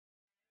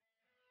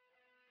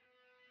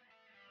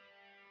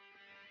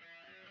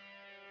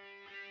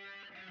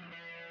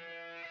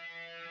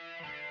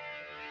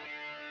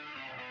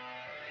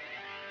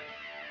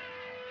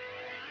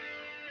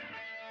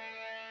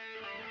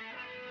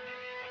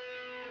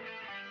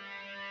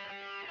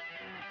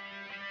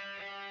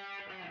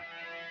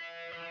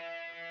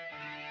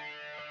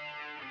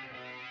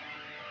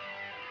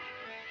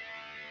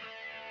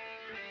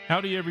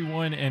Howdy,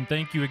 everyone, and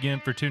thank you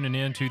again for tuning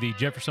in to the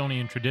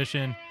Jeffersonian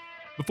Tradition.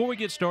 Before we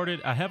get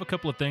started, I have a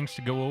couple of things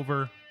to go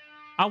over.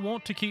 I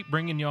want to keep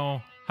bringing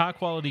y'all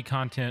high-quality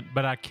content,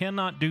 but I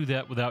cannot do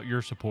that without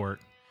your support.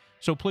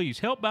 So please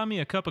help buy me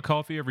a cup of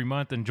coffee every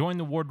month and join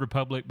the Ward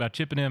Republic by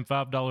chipping in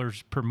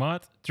 $5 per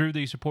month through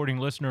the supporting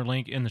listener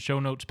link in the show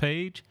notes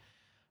page.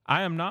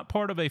 I am not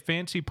part of a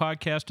fancy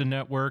podcast and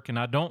network, and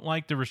I don't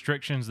like the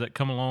restrictions that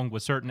come along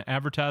with certain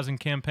advertising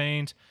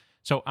campaigns.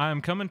 So I am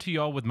coming to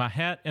y'all with my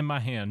hat in my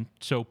hand.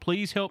 So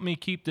please help me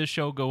keep this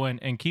show going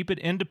and keep it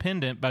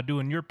independent by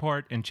doing your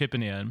part and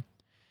chipping in.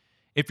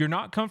 If you're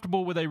not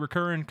comfortable with a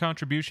recurring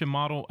contribution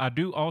model, I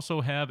do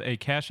also have a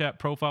Cash App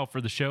profile for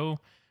the show.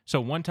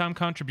 So one-time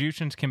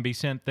contributions can be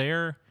sent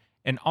there.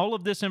 And all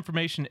of this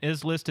information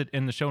is listed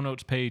in the show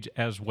notes page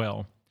as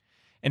well.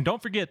 And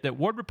don't forget that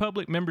Ward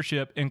Republic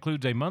membership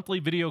includes a monthly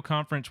video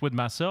conference with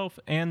myself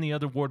and the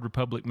other Ward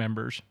Republic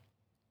members.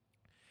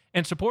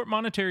 And support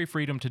monetary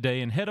freedom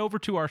today and head over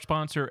to our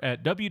sponsor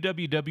at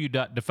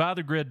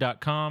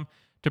www.defythegrid.com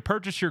to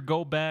purchase your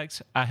gold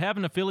backs. I have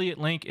an affiliate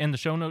link in the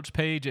show notes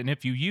page, and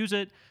if you use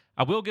it,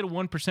 I will get a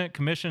 1%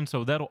 commission,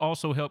 so that'll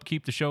also help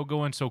keep the show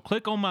going. So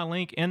click on my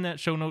link in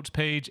that show notes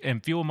page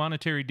and fuel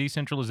monetary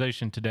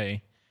decentralization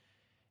today.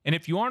 And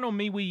if you aren't on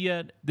MeWe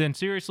yet, then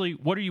seriously,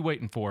 what are you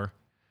waiting for?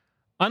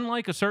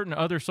 Unlike a certain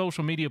other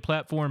social media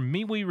platform,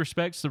 MeWe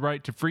respects the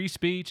right to free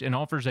speech and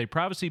offers a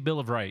privacy bill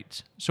of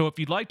rights. So if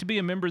you'd like to be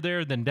a member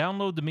there, then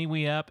download the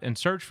MeWe app and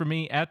search for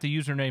me at the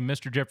username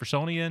Mr.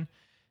 Jeffersonian.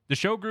 The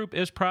show group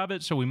is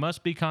private, so we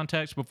must be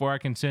contacts before I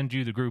can send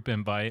you the group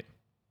invite.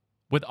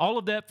 With all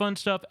of that fun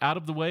stuff out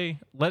of the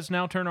way, let's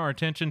now turn our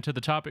attention to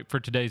the topic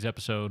for today's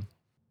episode.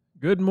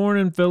 Good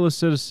morning, fellow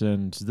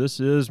citizens. This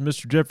is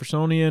Mr.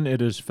 Jeffersonian.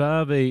 It is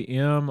 5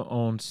 a.m.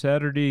 on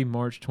Saturday,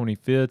 March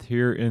 25th,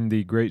 here in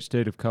the great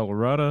state of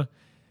Colorado.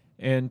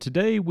 And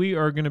today we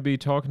are going to be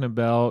talking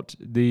about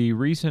the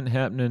recent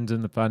happenings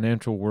in the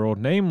financial world,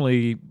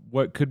 namely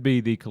what could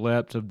be the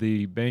collapse of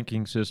the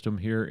banking system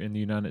here in the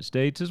United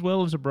States, as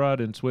well as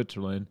abroad in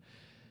Switzerland.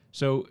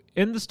 So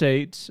in the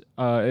States,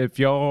 if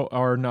y'all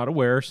are not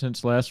aware,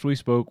 since last we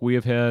spoke, we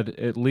have had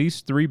at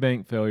least 3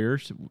 bank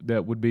failures.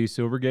 That would be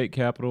Silvergate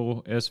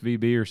Capital,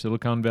 SVB or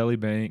Silicon Valley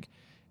Bank,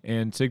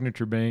 and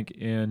Signature Bank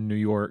in New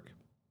York.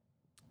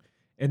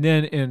 And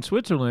then in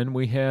Switzerland,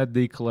 we had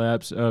the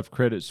collapse of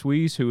Credit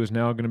Suisse, who is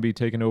now going to be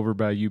taken over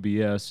by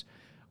UBS,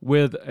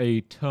 with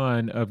a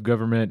ton of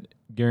government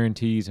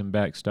guarantees and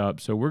backstops.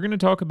 So we're going to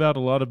talk about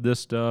a lot of this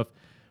stuff.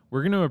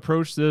 We're going to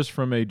approach this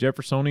from a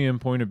Jeffersonian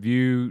point of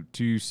view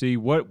to see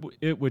what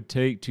it would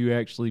take to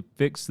actually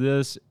fix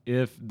this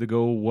if the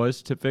goal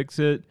was to fix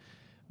it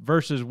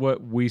versus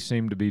what we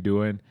seem to be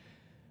doing.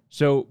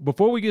 So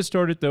before we get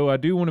started, though, I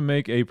do want to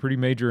make a pretty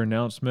major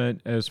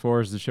announcement as far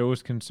as the show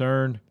is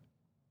concerned.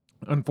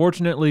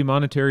 Unfortunately,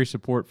 monetary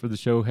support for the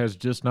show has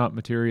just not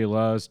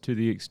materialized to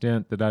the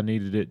extent that I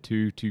needed it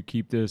to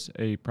keep this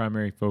a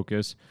primary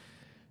focus.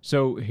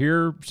 So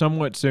here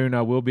somewhat soon,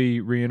 I will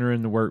be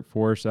re-entering the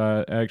workforce.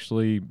 I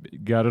actually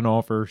got an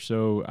offer,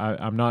 so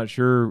I'm not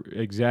sure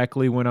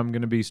exactly when I'm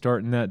going to be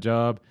starting that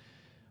job.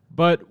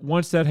 But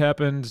once that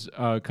happens,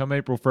 come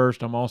April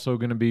 1st, I'm also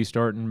going to be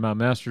starting my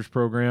master's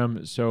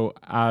program. So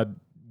I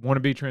want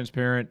to be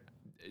transparent.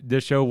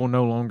 This show will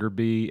no longer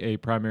be a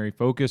primary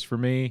focus for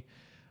me.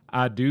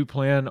 I do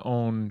plan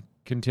on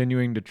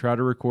continuing to try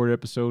to record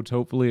episodes,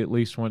 hopefully at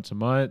least once a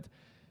month.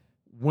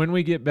 When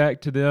we get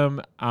back to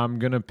them, I'm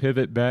going to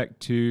pivot back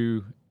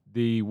to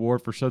the War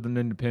for Southern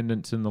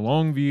Independence in the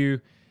long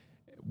view.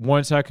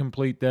 Once I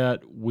complete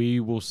that, we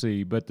will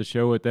see. But the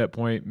show at that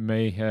point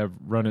may have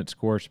run its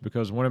course,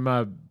 because one of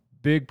my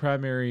big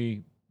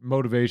primary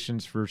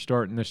motivations for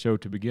starting the show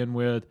to begin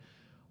with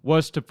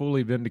was to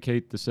fully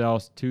vindicate the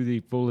South to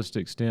the fullest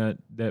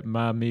extent that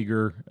my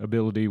meager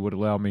ability would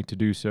allow me to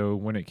do so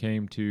when it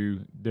came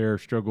to their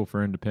struggle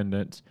for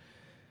independence.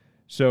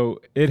 So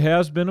it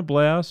has been a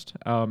blast.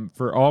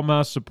 For all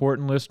my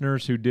supporting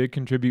listeners who did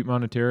contribute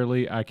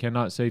monetarily, I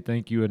cannot say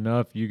thank you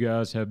enough. You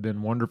guys have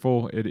been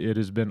wonderful. It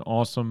has been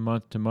awesome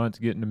month to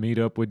month getting to meet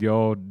up with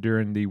y'all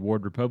during the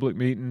Ward Republic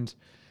meetings.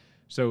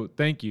 So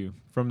thank you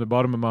from the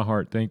bottom of my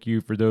heart. Thank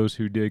you for those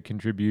who did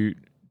contribute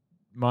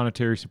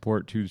monetary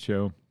support to the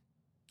show.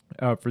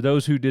 For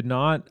those who did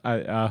not,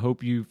 I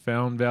hope you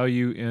found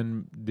value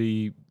in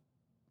the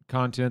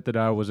content that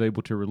I was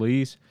able to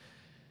release.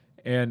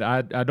 And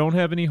I don't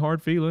have any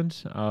hard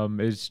feelings.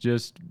 It's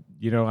just,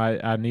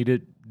 I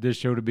needed this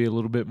show to be a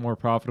little bit more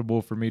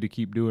profitable for me to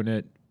keep doing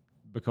it,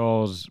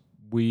 because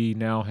we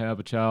now have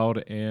a child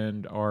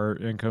and our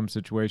income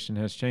situation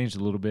has changed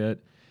a little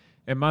bit.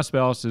 And my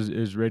spouse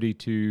is ready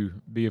to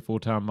be a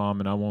full-time mom,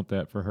 and I want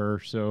that for her.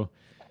 So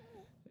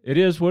it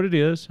is what it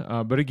is.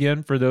 But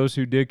again, for those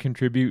who did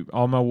contribute,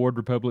 all my Ward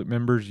Republic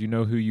members, you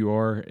know who you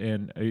are.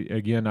 And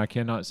again, I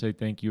cannot say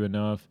thank you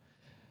enough.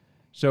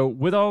 So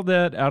with all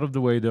that out of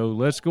the way, though,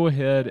 let's go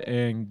ahead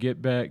and get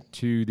back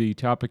to the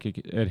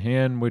topic at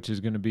hand, which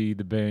is going to be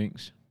the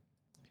banks.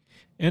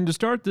 And to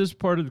start this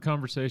part of the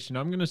conversation,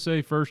 I'm going to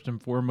say first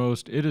and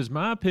foremost, it is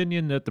my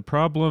opinion that the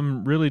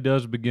problem really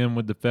does begin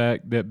with the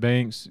fact that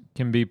banks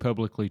can be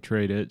publicly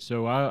traded.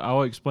 So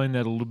I'll explain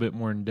that a little bit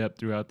more in depth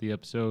throughout the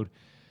episode.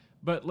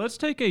 But let's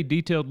take a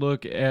detailed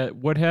look at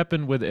what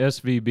happened with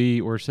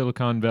SVB, or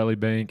Silicon Valley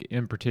Bank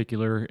in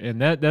particular.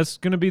 And that's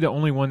going to be the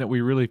only one that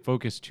we really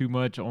focus too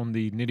much on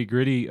the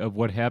nitty-gritty of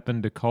what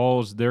happened to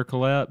cause their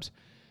collapse.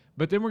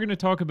 But then we're going to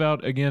talk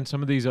about, again,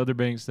 some of these other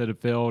banks that have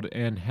failed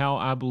and how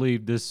I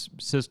believe this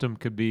system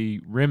could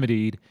be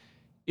remedied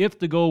if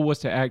the goal was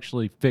to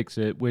actually fix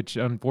it, which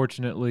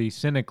unfortunately,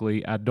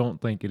 cynically, I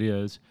don't think it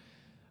is.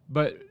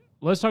 But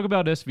let's talk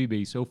about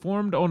SVB. So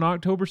formed on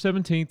October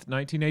 17th,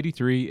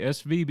 1983,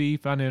 SVB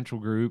Financial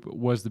Group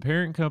was the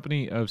parent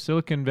company of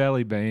Silicon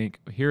Valley Bank,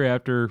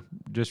 hereafter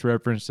just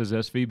referenced as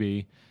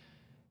SVB.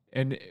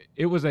 And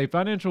it was a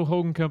financial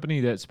holding company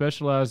that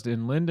specialized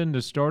in lending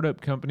to startup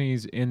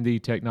companies in the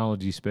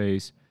technology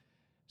space.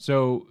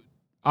 So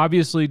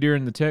obviously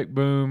during the tech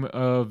boom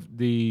of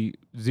the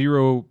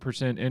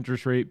 0%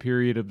 interest rate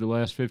period of the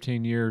last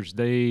 15 years,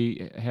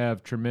 they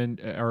have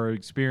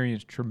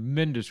experienced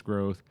tremendous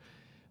growth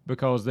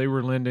because they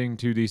were lending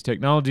to these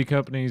technology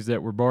companies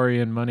that were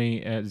borrowing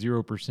money at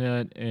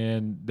 0%,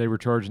 and they were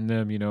charging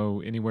them,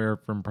 anywhere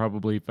from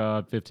probably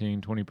 5,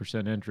 15,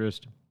 20%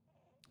 interest.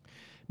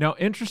 Now,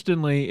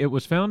 interestingly, it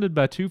was founded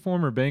by two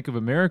former Bank of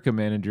America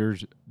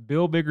managers,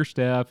 Bill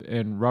Biggerstaff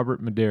and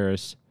Robert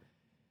Medeiros.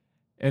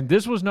 And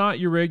this was not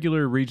your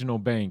regular regional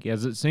bank,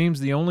 as it seems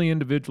the only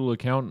individual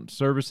account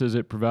services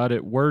it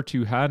provided were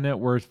to high net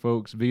worth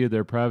folks via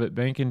their private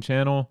banking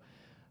channel.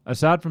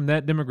 Aside from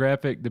that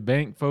demographic, the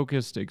bank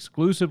focused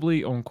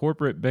exclusively on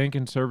corporate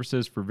banking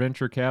services for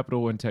venture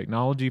capital and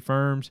technology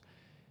firms.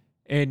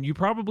 And you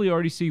probably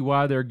already see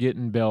why they're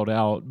getting bailed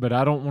out, but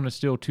I don't want to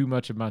steal too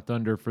much of my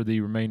thunder for the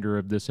remainder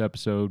of this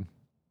episode.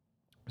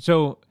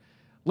 So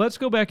let's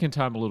go back in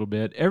time a little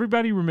bit.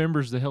 Everybody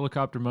remembers the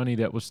helicopter money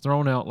that was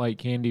thrown out like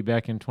candy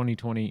back in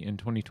 2020 and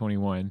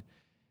 2021.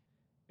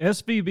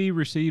 SVB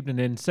received an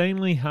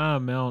insanely high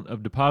amount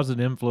of deposit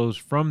inflows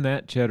from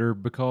that cheddar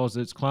because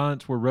its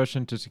clients were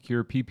rushing to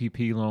secure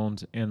PPP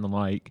loans and the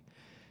like.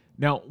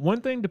 Now, one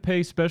thing to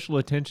pay special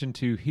attention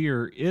to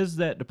here is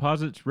that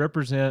deposits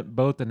represent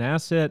both an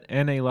asset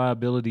and a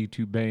liability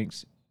to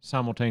banks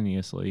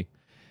simultaneously.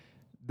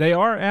 They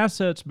are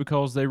assets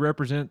because they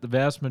represent the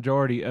vast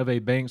majority of a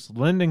bank's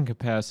lending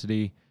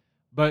capacity,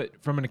 but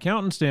from an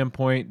accountant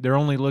standpoint, they're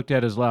only looked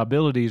at as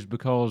liabilities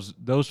because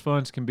those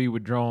funds can be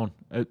withdrawn,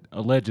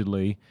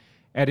 allegedly,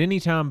 at any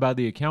time by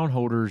the account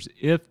holders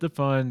if the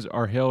funds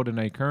are held in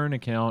a current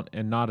account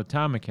and not a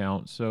time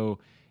account. So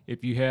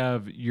if you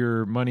have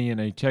your money in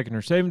a checking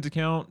or savings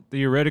account,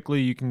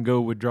 theoretically you can go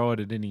withdraw it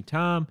at any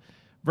time,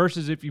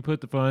 versus if you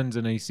put the funds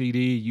in a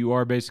CD, you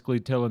are basically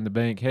telling the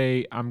bank,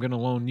 hey, I'm going to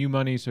loan you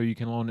money so you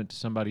can loan it to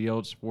somebody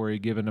else for a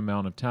given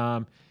amount of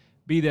time,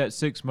 be that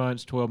 6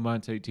 months, 12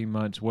 months, 18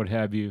 months, what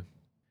have you.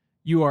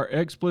 You are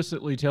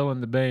explicitly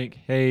telling the bank,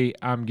 hey,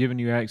 I'm giving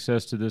you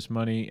access to this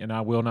money and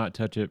I will not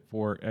touch it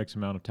for X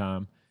amount of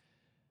time.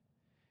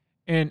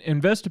 And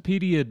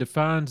Investopedia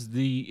defines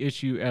the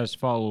issue as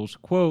follows,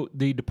 quote,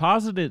 the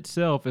deposit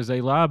itself is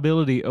a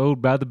liability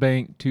owed by the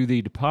bank to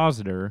the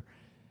depositor.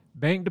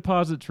 Bank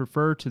deposits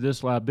refer to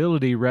this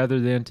liability rather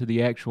than to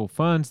the actual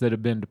funds that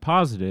have been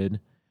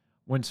deposited.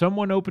 When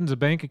someone opens a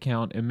bank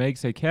account and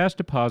makes a cash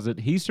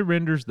deposit, he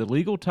surrenders the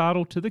legal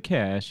title to the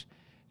cash,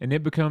 and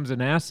it becomes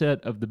an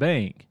asset of the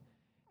bank.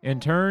 In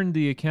turn,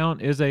 the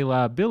account is a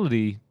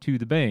liability to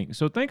the bank.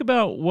 So think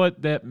about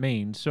what that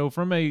means. So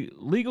from a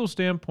legal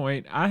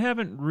standpoint, I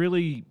haven't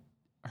really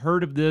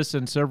heard of this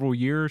in several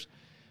years,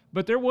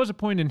 but there was a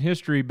point in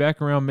history back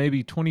around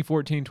maybe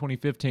 2014,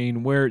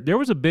 2015, where there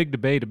was a big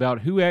debate about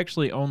who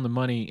actually owned the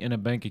money in a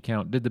bank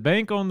account. Did the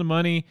bank own the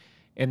money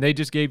and they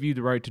just gave you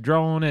the right to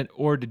draw on it,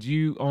 or did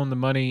you own the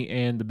money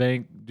and the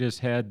bank just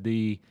had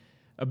the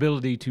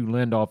ability to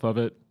lend off of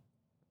it?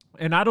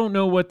 And I don't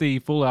know what the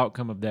full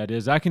outcome of that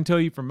is. I can tell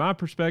you from my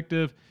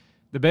perspective,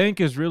 the bank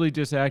is really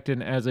just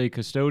acting as a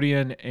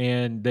custodian,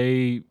 and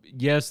they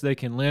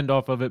can lend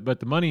off of it, but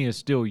the money is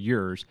still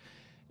yours.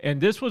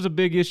 And this was a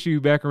big issue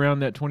back around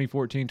that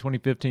 2014,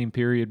 2015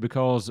 period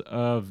because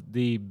of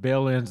the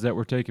bail-ins that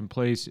were taking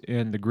place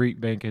in the Greek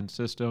banking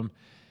system.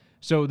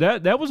 So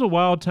that was a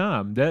wild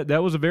time.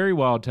 That was a very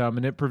wild time,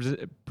 and it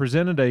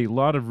presented a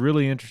lot of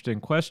really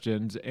interesting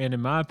questions, and in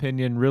my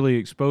opinion, really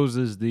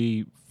exposes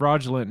the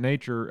fraudulent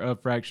nature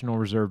of fractional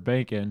reserve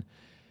banking.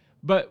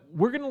 But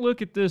we're going to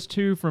look at this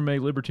too from a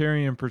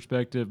libertarian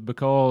perspective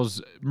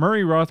because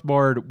Murray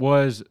Rothbard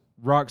was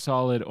rock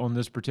solid on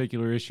this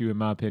particular issue, in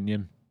my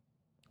opinion.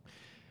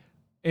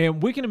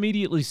 And we can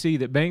immediately see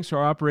that banks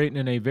are operating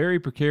in a very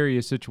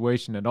precarious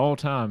situation at all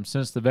times,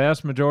 since the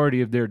vast majority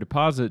of their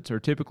deposits are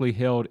typically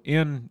held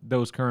in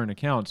those current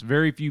accounts.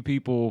 Very few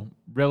people,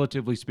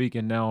 relatively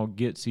speaking, now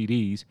get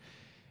CDs.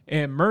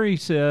 And Murray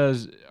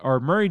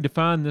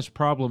defined this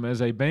problem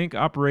as a bank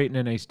operating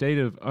in a state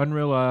of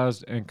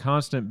unrealized and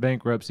constant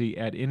bankruptcy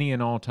at any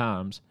and all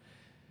times.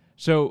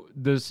 So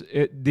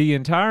the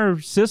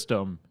entire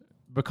system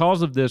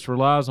because of this,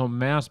 relies on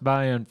mass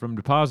buy-in from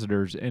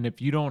depositors. And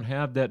if you don't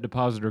have that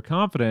depositor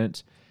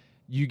confidence,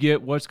 you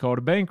get what's called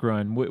a bank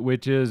run,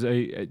 which is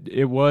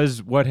it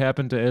was what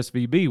happened to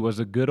SVB, was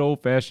a good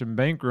old-fashioned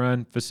bank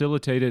run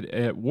facilitated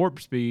at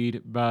warp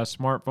speed by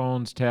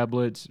smartphones,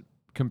 tablets,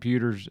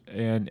 computers,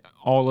 and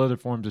all other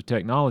forms of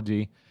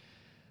technology.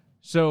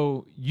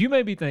 So you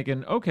may be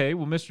thinking, okay,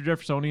 well, Mr.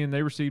 Jeffersonian,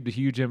 they received a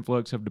huge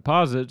influx of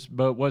deposits,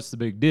 but what's the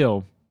big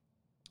deal?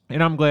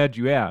 And I'm glad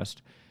you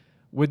asked.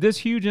 With this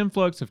huge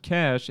influx of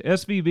cash,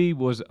 SVB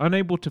was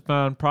unable to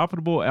find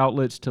profitable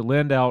outlets to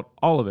lend out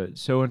all of it.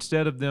 So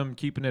instead of them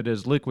keeping it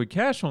as liquid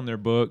cash on their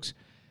books,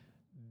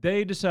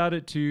 they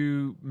decided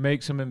to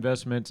make some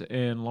investments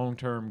in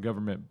long-term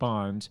government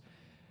bonds.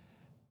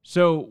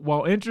 So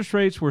while interest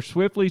rates were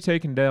swiftly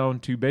taken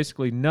down to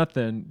basically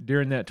nothing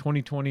during that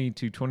 2020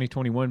 to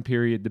 2021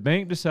 period, the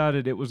bank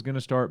decided it was going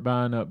to start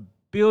buying up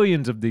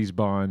billions of these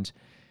bonds.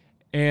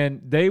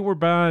 And they were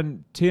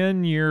buying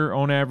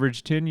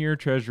 10-year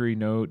Treasury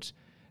notes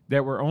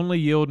that were only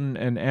yielding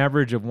an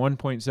average of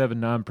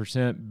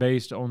 1.79%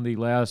 based on the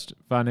last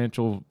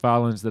financial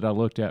filings that I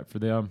looked at for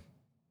them.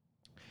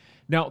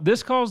 Now,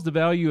 this caused the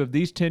value of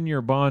these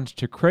 10-year bonds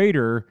to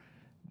crater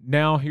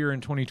now here in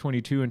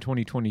 2022 and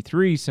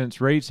 2023, since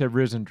rates have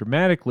risen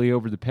dramatically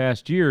over the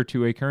past year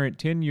to a current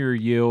 10-year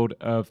yield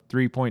of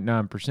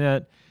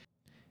 3.9%.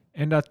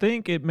 And I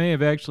think it may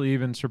have actually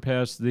even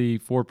surpassed the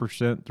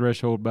 4%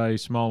 threshold by a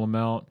small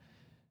amount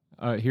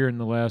here in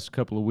the last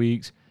couple of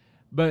weeks.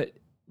 But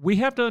we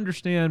have to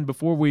understand,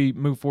 before we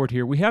move forward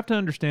here, we have to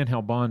understand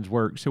how bonds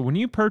work. So when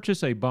you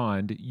purchase a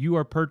bond, you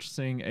are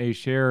purchasing a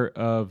share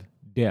of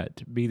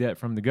debt, be that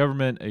from the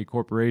government, a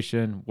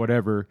corporation,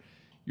 whatever.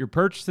 You're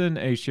purchasing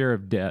a share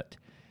of debt.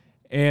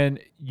 And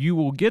you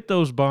will get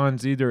those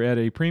bonds either at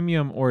a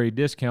premium or a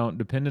discount,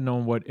 depending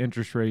on what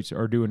interest rates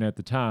are doing at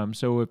the time.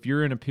 So if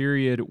you're in a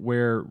period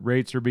where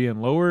rates are being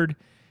lowered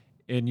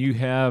and you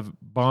have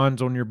bonds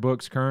on your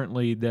books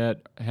currently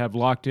that have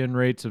locked in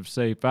rates of,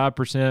 say,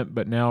 5%,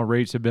 but now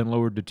rates have been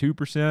lowered to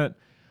 2%,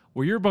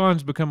 well, your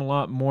bonds become a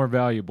lot more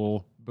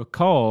valuable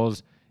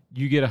because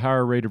you get a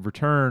higher rate of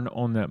return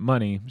on that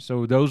money.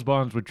 So those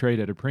bonds would trade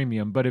at a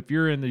premium. But if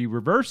you're in the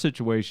reverse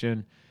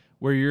situation,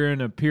 where you're in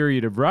a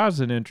period of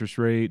rising interest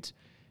rates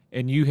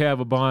and you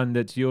have a bond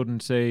that's yielding,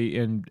 say,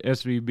 in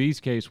SVB's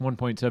case,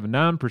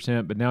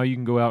 1.79%, but now you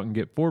can go out and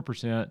get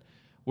 4%,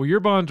 well, your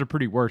bonds are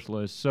pretty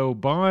worthless. So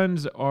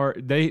bonds are,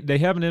 they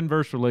have an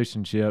inverse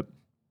relationship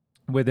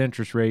with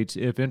interest rates.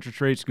 If interest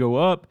rates go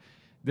up,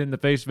 then the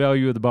face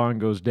value of the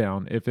bond goes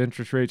down. If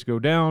interest rates go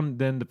down,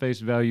 then the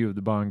face value of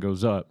the bond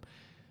goes up.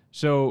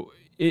 So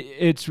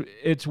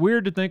it's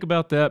weird to think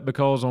about that,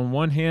 because on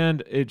one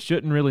hand, it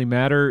shouldn't really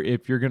matter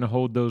if you're going to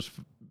hold those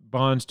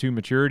bonds to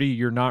maturity.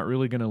 You're not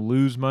really going to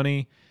lose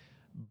money.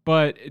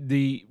 But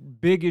the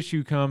big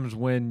issue comes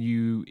when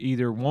you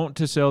either want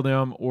to sell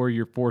them or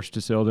you're forced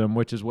to sell them,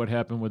 which is what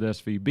happened with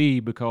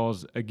SVB,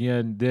 because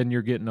again, then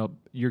you're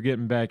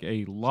getting back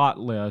a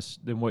lot less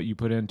than what you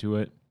put into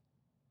it.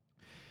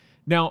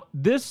 Now,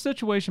 this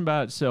situation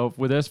by itself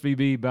with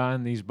SVB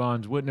buying these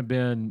bonds wouldn't have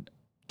been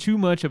too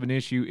much of an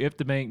issue if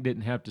the bank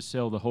didn't have to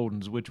sell the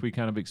holdings, which we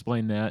kind of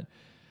explained that.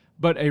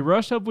 But a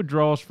rush of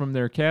withdrawals from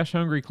their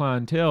cash-hungry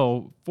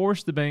clientele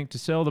forced the bank to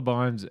sell the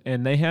bonds,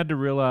 and they had to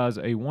realize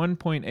a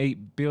 $1.8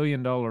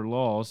 billion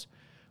loss,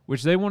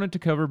 which they wanted to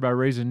cover by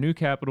raising new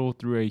capital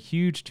through a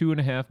huge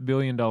 $2.5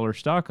 billion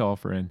stock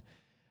offering.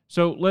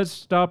 So let's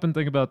stop and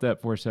think about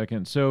that for a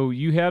second. So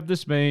you have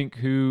this bank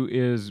who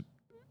is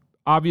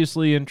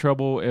obviously in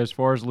trouble as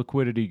far as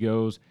liquidity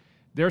goes.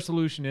 Their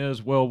solution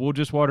is, well, we'll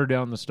just water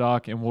down the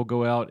stock and we'll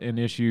go out and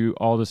issue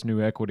all this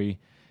new equity.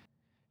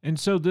 And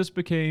so this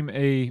became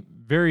a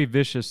very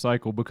vicious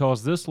cycle,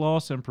 because this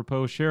loss and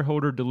proposed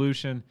shareholder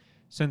dilution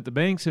sent the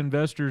bank's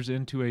investors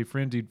into a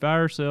frenzied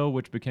fire sale,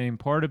 which became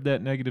part of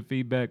that negative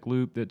feedback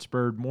loop that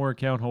spurred more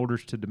account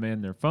holders to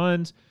demand their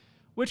funds,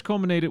 which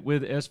culminated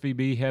with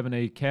SVB having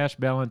a cash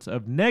balance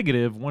of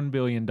negative $1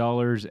 billion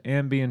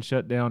and being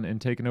shut down and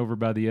taken over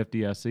by the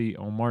FDIC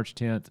on March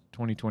 10th,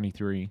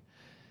 2023.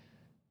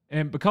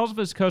 And because of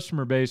its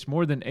customer base,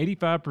 more than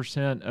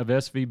 85% of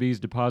SVB's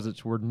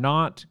deposits were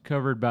not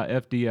covered by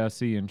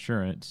FDIC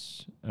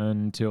insurance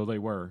until they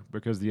were,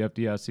 because the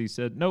FDIC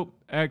said, nope,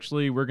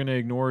 actually, we're going to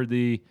ignore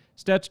the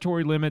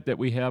statutory limit that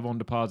we have on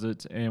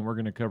deposits, and we're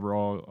going to cover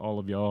all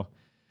of y'all.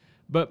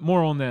 But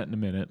more on that in a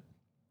minute.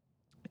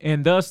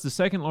 And thus, the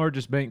second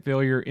largest bank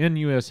failure in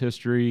U.S.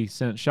 history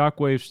sent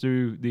shockwaves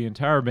through the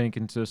entire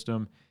banking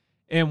system.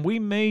 And we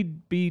may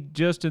be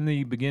just in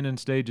the beginning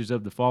stages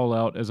of the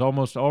fallout, as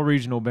almost all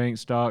regional bank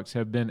stocks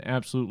have been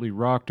absolutely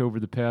rocked over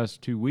the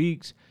past 2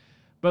 weeks.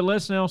 But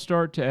let's now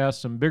start to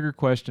ask some bigger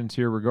questions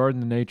here regarding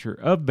the nature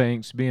of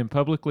banks being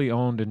publicly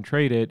owned and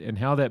traded, and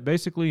how that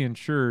basically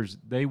ensures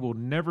they will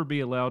never be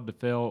allowed to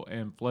fail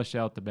and flush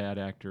out the bad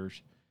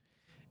actors.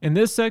 And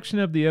this section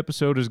of the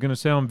episode is going to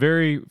sound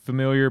very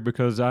familiar,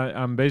 because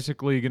I'm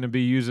basically going to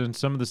be using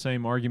some of the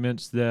same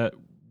arguments that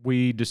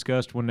we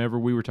discussed whenever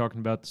we were talking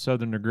about the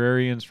Southern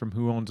agrarians from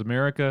Who Owns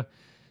America.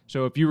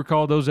 So if you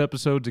recall those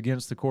episodes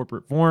against the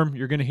corporate form,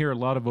 you're going to hear a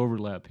lot of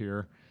overlap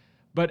here.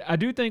 But I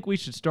do think we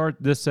should start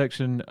this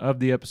section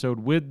of the episode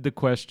with the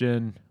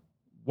question,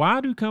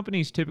 why do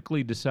companies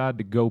typically decide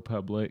to go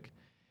public?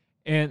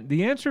 And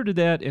the answer to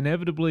that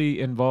inevitably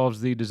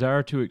involves the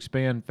desire to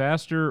expand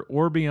faster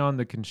or beyond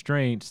the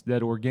constraints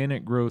that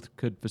organic growth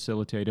could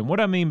facilitate. And what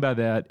I mean by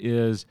that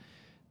is,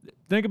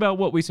 think about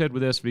what we said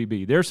with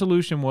SVB. Their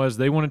solution was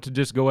they wanted to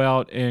just go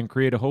out and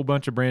create a whole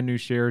bunch of brand new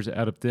shares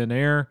out of thin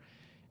air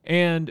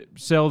and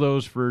sell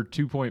those for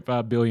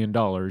 $2.5 billion.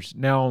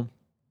 Now,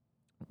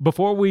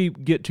 before we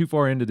get too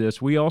far into this,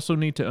 we also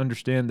need to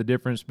understand the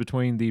difference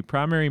between the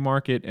primary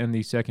market and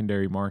the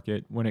secondary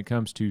market when it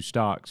comes to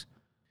stocks.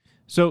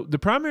 So the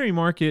primary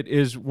market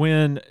is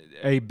when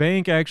a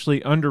bank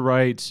actually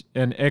underwrites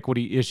an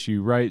equity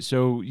issue, right?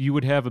 So you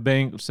would have a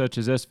bank such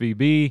as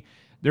SVB.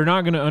 They're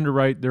not going to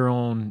underwrite their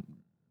own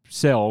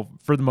sell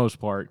for the most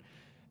part.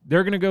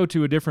 They're going to go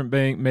to a different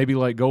bank, maybe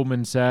like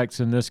Goldman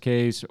Sachs in this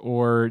case,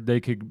 or they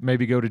could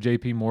maybe go to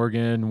JP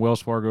Morgan,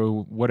 Wells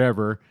Fargo,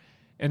 whatever.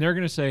 And they're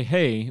going to say,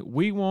 hey,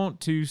 we want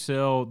to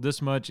sell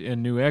this much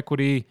in new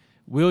equity.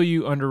 Will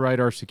you underwrite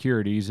our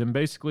securities? And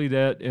basically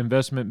that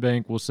investment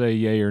bank will say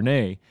yay or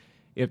nay.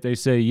 If they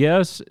say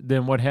yes,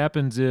 then what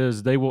happens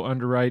is they will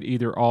underwrite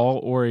either all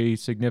or a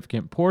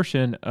significant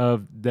portion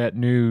of that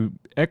new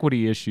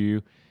equity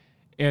issue.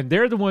 And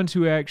they're the ones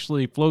who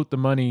actually float the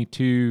money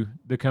to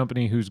the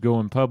company who's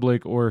going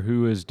public or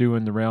who is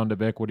doing the round of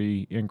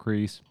equity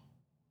increase.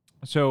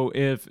 So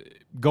if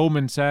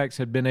Goldman Sachs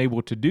had been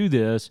able to do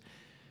this,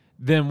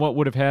 then what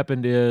would have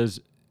happened is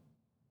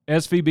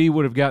SVB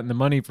would have gotten the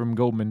money from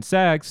Goldman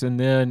Sachs, and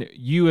then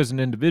you as an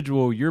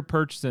individual, you're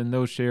purchasing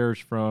those shares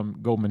from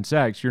Goldman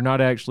Sachs. You're not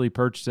actually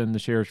purchasing the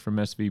shares from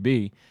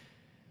SVB.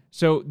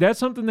 So that's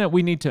something that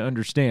we need to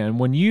understand.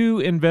 When you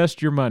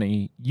invest your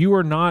money, you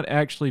are not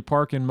actually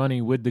parking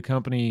money with the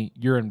company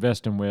you're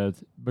investing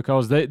with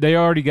because they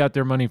already got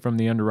their money from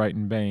the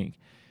underwriting bank.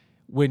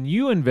 When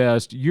you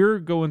invest, you're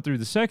going through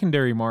the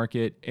secondary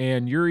market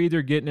and you're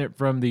either getting it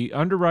from the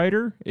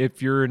underwriter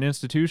if you're an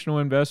institutional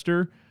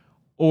investor,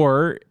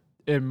 or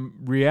in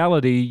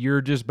reality,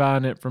 you're just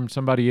buying it from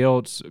somebody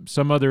else,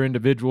 some other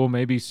individual,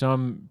 maybe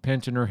some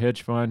pension or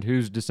hedge fund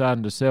who's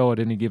deciding to sell at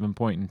any given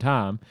point in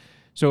time.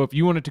 So if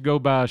you wanted to go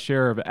buy a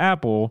share of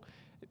Apple,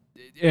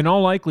 in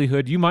all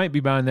likelihood, you might be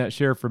buying that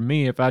share from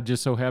me if I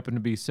just so happen to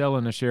be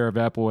selling a share of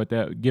Apple at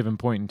that given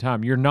point in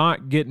time. You're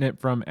not getting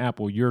it from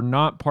Apple. You're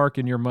not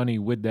parking your money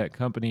with that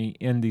company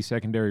in the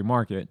secondary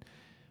market.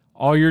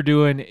 All you're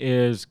doing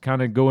is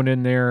kind of going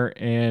in there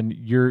and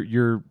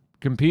you're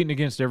competing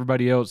against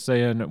everybody else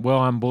saying, well,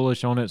 I'm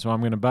bullish on it, so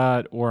I'm going to buy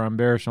it, or I'm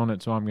bearish on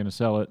it, so I'm going to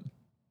sell it.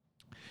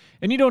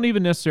 And you don't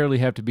even necessarily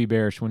have to be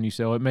bearish when you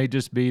sell. It may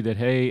just be that,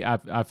 hey,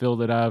 I feel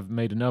that I've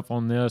made enough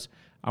on this.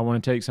 I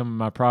want to take some of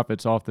my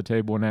profits off the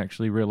table and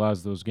actually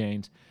realize those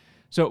gains.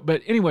 So,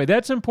 but anyway,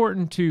 that's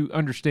important to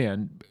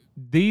understand.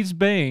 These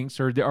banks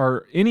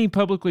or any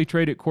publicly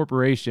traded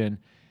corporation,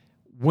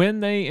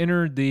 when they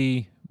enter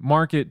the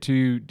market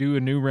to do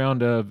a new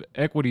round of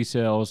equity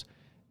sales,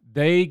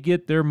 they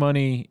get their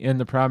money in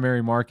the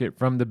primary market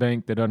from the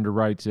bank that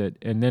underwrites it,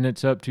 and then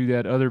it's up to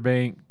that other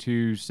bank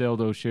to sell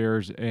those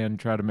shares and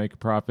try to make a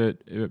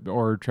profit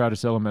or try to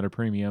sell them at a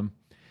premium.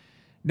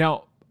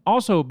 Now,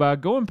 also, by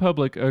going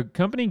public, a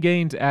company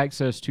gains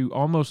access to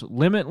almost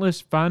limitless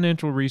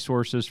financial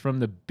resources from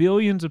the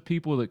billions of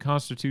people that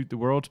constitute the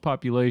world's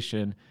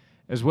population,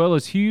 as well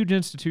as huge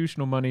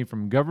institutional money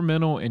from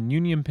governmental and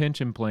union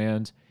pension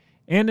plans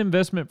and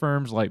investment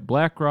firms like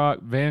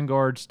BlackRock,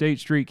 Vanguard, State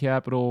Street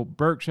Capital,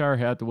 Berkshire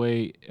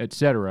Hathaway,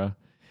 etc.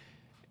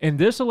 And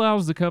this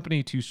allows the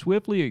company to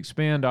swiftly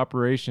expand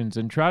operations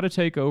and try to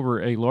take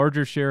over a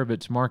larger share of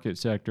its market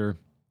sector.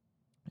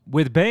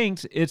 With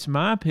banks, it's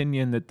my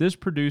opinion that this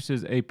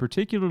produces a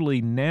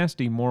particularly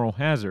nasty moral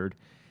hazard.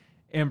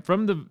 And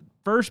from the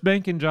first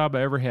banking job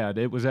I ever had,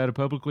 it was at a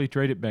publicly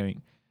traded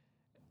bank,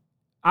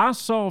 I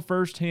saw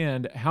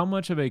firsthand how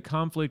much of a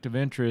conflict of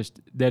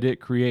interest that it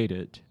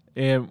created.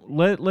 And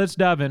let's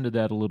dive into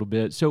that a little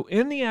bit. So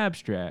in the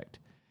abstract,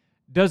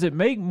 does it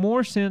make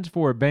more sense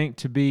for a bank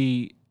to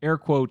be, air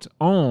quotes,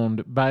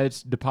 owned by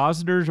its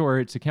depositors or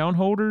its account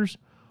holders,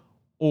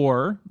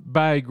 or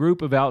by a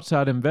group of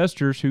outside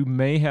investors who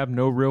may have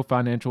no real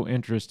financial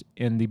interest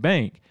in the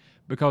bank?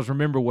 Because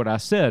remember what I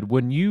said,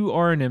 when you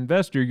are an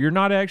investor, you're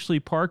not actually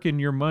parking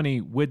your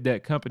money with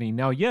that company.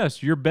 Now,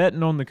 yes, you're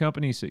betting on the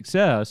company's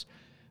success,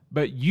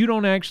 but you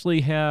don't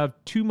actually have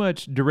too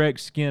much direct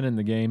skin in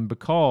the game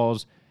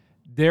because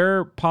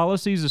their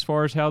policies as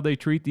far as how they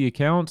treat the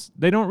accounts,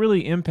 they don't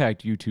really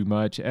impact you too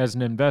much as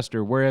an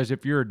investor. Whereas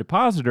if you're a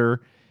depositor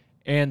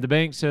and the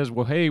bank says,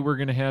 well, hey, we're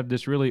going to have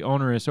this really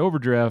onerous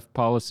overdraft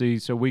policy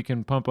so we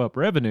can pump up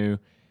revenue,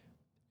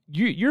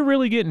 you're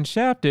really getting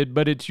shafted,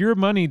 but it's your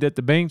money that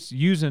the bank's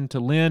using to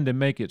lend and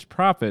make its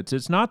profits.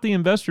 It's not the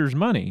investor's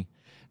money.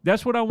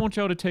 That's what I want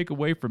y'all to take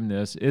away from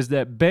this, is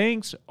that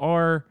banks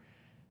are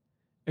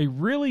a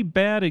really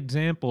bad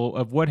example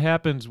of what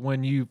happens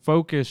when you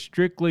focus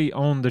strictly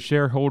on the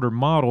shareholder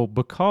model,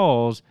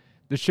 because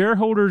The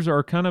shareholders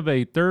are kind of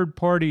a third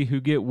party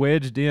who get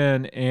wedged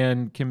in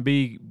and can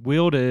be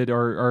wielded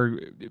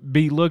or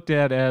be looked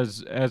at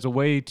as a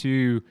way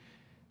to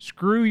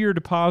screw your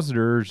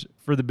depositors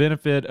for the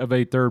benefit of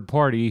a third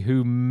party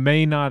who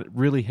may not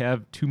really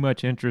have too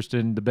much interest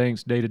in the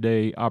bank's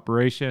day-to-day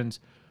operations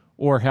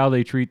or how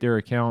they treat their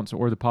accounts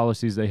or the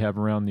policies they have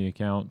around the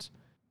accounts.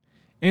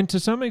 And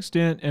to some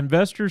extent,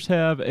 investors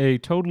have a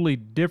totally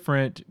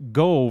different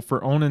goal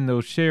for owning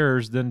those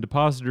shares than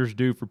depositors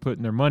do for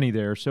putting their money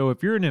there. So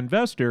if you're an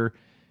investor,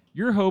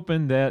 you're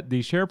hoping that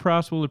the share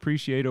price will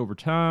appreciate over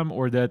time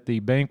or that the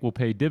bank will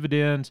pay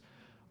dividends,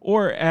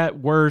 or at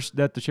worst,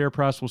 that the share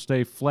price will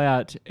stay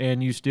flat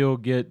and you still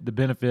get the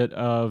benefit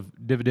of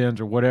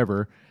dividends or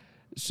whatever.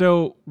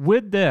 So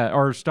with that,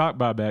 or stock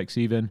buybacks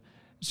even,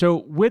 so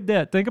with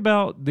that, think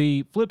about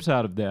the flip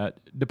side of that.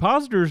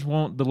 Depositors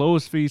want the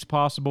lowest fees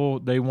possible.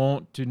 They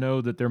want to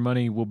know that their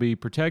money will be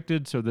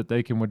protected so that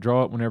they can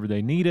withdraw it whenever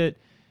they need it.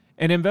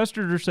 And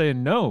investors are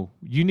saying, no,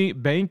 you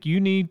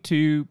need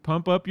to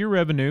pump up your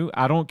revenue.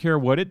 I don't care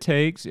what it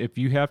takes. If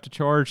you have to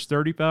charge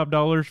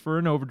 $35 for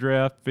an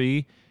overdraft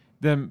fee,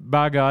 then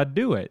by God,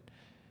 do it.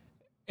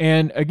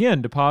 And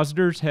again,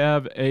 depositors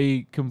have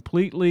a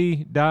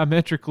completely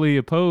diametrically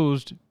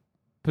opposed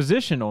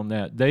position on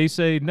that. They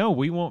say, no,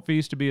 we want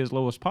fees to be as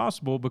low as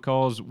possible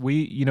because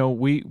we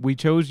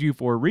chose you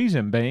for a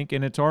reason, bank,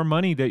 and it's our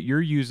money that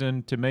you're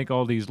using to make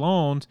all these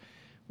loans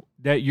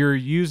that you're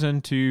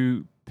using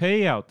to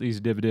pay out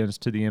these dividends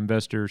to the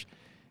investors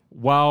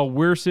while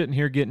we're sitting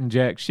here getting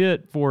jack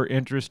shit for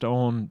interest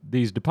on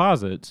these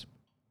deposits.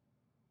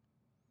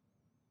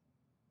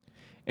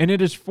 And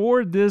it is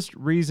for this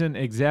reason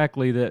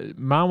exactly that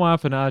my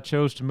wife and I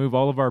chose to move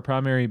all of our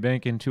primary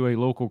banking to a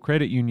local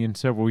credit union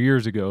several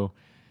years ago.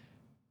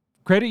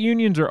 Credit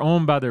unions are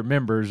owned by their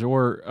members,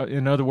 or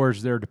in other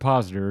words, their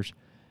depositors.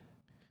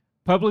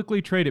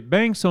 Publicly traded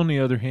banks, on the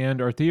other hand,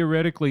 are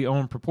theoretically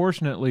owned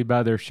proportionately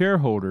by their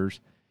shareholders.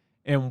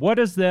 And what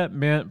has that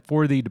meant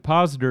for the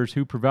depositors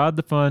who provide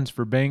the funds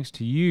for banks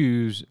to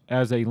use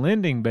as a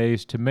lending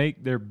base to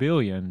make their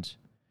billions?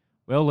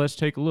 Well, let's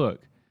take a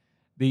look.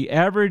 The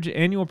average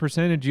annual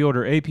percentage yield,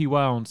 or APY,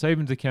 on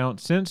savings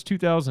accounts since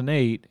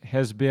 2008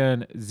 has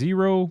been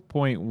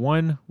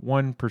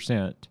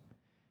 0.11%.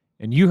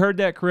 And you heard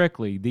that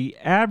correctly. The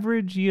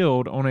average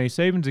yield on a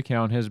savings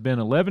account has been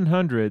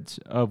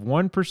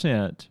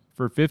 0.11%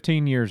 for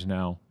 15 years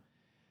now.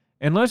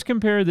 And let's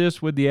compare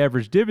this with the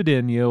average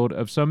dividend yield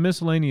of some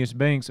miscellaneous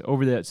banks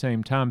over that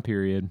same time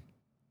period.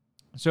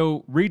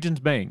 So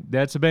Regions Bank,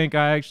 that's a bank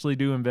I actually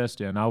do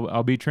invest in.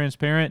 I'll be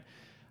transparent.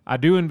 I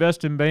do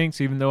invest in banks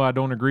even though I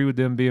don't agree with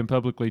them being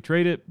publicly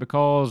traded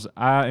because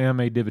I am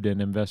a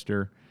dividend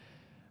investor.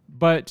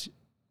 But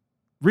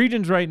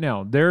Regions right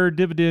now, their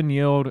dividend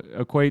yield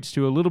equates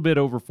to a little bit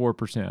over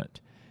 4%.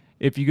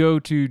 If you go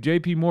to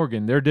JP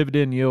Morgan, their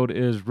dividend yield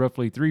is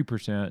roughly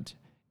 3%.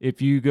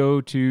 If you go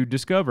to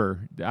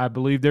Discover, I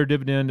believe their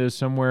dividend is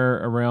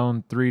somewhere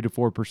around 3 to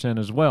 4%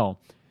 as well.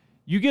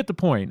 You get the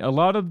point. A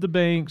lot of the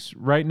banks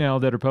right now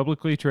that are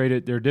publicly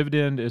traded, their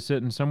dividend is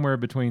sitting somewhere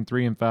between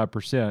 3 and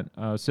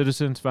 5%.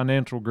 Citizens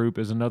Financial Group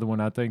is another one.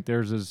 I think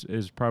theirs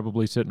is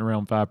probably sitting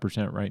around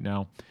 5% right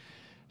now.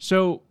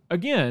 So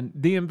again,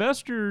 the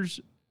investors,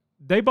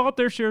 they bought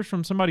their shares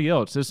from somebody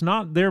else. It's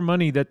not their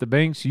money that the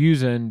bank's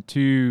using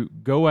to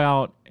go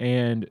out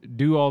and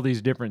do all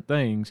these different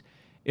things.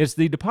 It's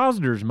the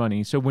depositor's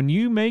money. So when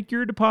you make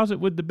your deposit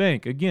with the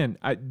bank, again,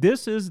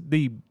 this is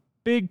the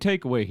big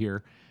takeaway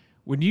here.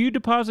 When you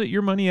deposit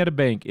your money at a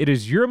bank, it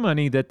is your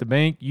money that the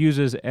bank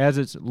uses as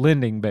its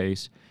lending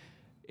base.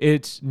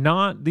 It's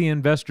not the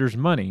investor's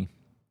money.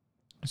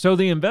 So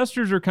the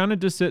investors are kind of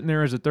just sitting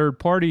there as a third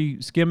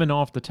party, skimming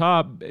off the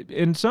top,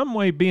 in some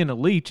way being a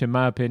leech, in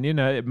my opinion,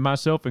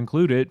 myself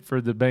included, for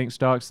the bank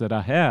stocks that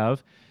I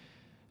have.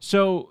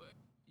 So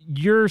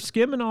you're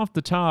skimming off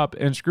the top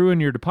and screwing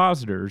your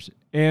depositors.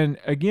 And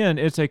again,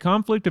 it's a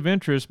conflict of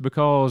interest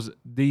because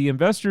the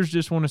investors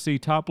just want to see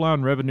top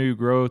line revenue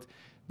growth.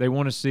 They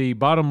want to see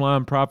bottom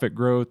line profit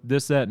growth,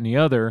 this, that, and the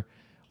other.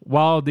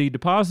 While the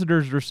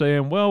depositors are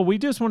saying, well, we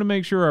just want to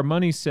make sure our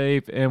money's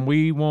safe and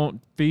we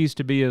want fees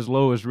to be as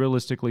low as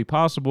realistically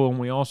possible, and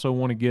we also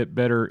want to get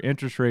better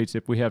interest rates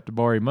if we have to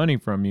borrow money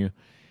from you.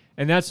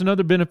 And that's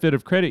another benefit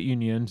of credit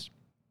unions,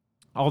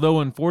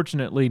 although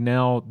unfortunately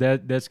now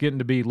that's getting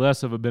to be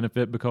less of a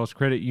benefit because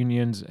credit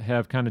unions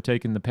have kind of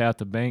taken the path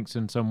of banks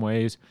in some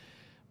ways.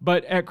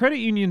 But at credit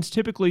unions,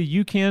 typically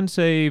you can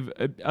save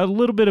a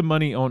little bit of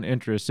money on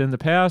interest. In the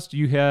past,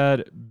 you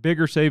had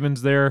bigger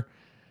savings there.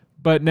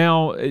 But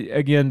now,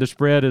 again, the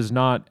spread is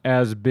not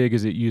as big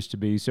as it used to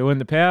be. So in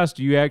the past,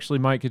 you actually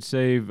could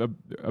save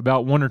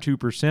about 1 or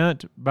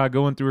 2% by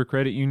going through a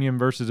credit union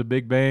versus a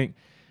big bank,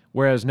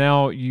 whereas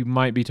now you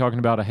might be talking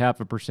about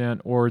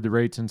 0.5%, or the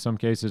rates in some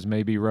cases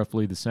may be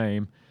roughly the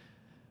same.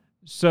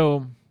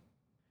 So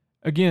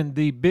again,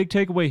 the big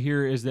takeaway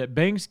here is that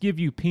banks give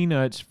you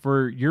peanuts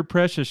for your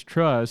precious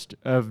trust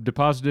of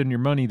depositing your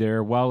money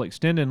there while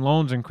extending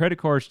loans and credit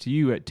cards to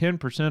you at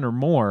 10% or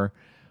more,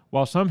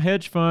 while some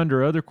hedge fund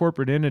or other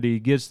corporate entity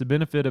gets the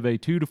benefit of a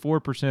 2 to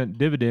 4%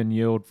 dividend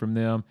yield from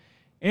them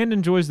and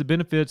enjoys the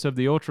benefits of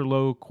the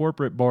ultra-low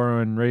corporate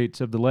borrowing rates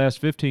of the last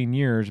 15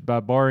 years by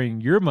borrowing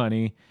your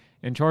money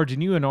and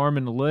charging you an arm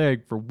and a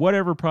leg for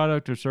whatever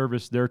product or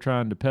service they're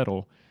trying to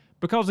peddle.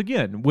 Because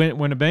again,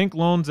 when a bank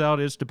loans out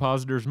its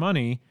depositors'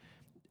 money,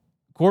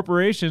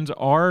 corporations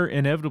are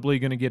inevitably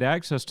going to get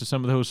access to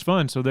some of those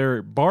funds. So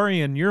they're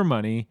borrowing your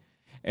money,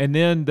 and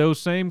then those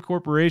same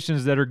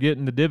corporations that are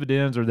getting the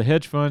dividends, or the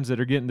hedge funds that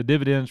are getting the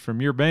dividends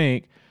from your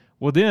bank,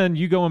 well, then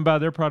you go and buy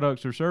their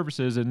products or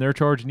services, and they're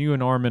charging you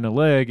an arm and a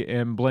leg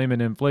and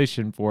blaming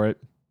inflation for it.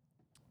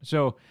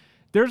 So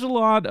there's a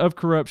lot of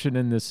corruption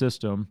in this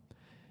system.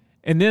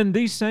 And then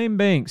these same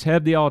banks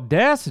have the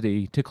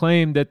audacity to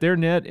claim that their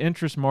net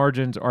interest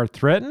margins are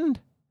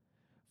threatened.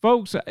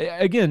 Folks,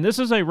 again, this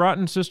is a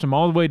rotten system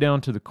all the way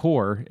down to the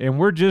core, and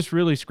we're just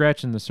really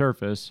scratching the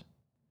surface.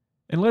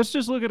 And let's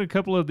just look at a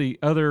couple of the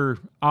other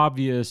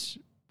obvious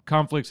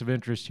conflicts of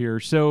interest here.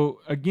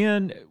 So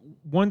again,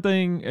 one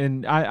thing,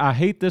 and I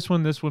hate this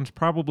one's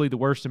probably the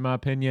worst in my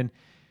opinion,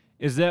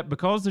 is that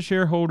because the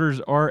shareholders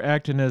are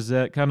acting as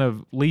that kind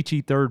of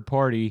leechy third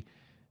party,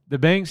 the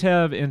banks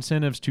have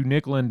incentives to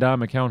nickel and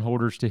dime account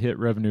holders to hit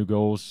revenue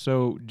goals.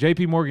 So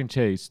JP Morgan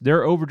Chase,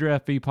 their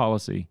overdraft fee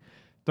policy,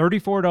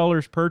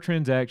 $34 per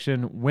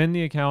transaction when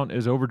the account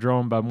is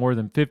overdrawn by more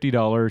than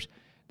 $50.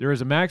 There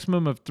is a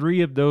maximum of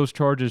 3 of those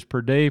charges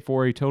per day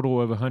for a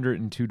total of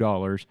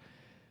 $102.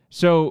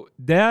 So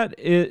that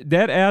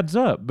adds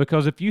up,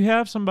 because if you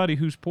have somebody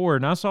who's poor,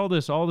 and I saw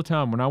this all the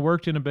time when I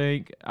worked in a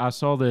bank, I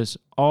saw this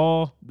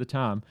all the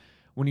time.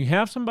 When you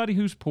have somebody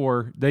who's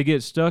poor, they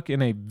get stuck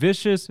in a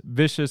vicious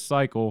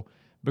cycle,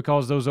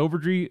 because those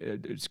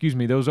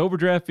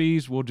overdraft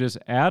fees will just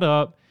add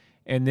up,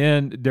 and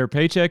then their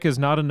paycheck is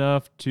not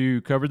enough to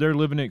cover their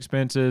living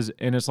expenses.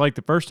 And it's like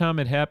the first time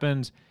it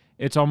happens,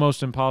 it's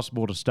almost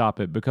impossible to stop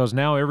it, because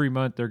now every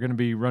month they're going to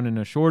be running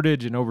a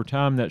shortage, and over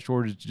time that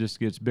shortage just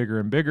gets bigger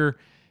and bigger,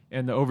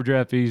 and the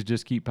overdraft fees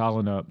just keep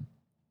piling up.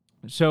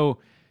 So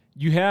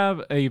you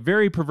have a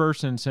very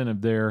perverse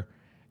incentive there.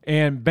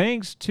 And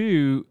banks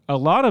too, a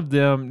lot of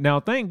them,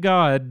 now thank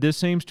God this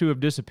seems to have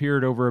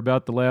disappeared over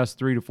about the last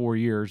 3 to 4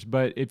 years,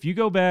 but if you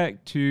go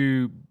back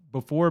to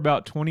before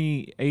about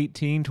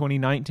 2018,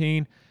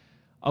 2019,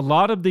 a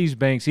lot of these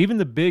banks, even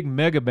the big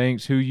mega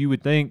banks who you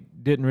would think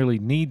didn't really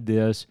need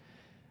this,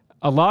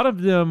 a lot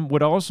of them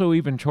would also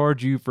even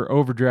charge you for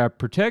overdraft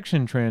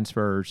protection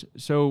transfers.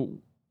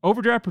 So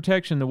overdraft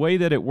protection, the way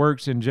that it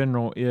works in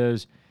general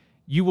is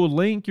you will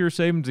link your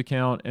savings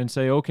account and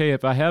say, okay,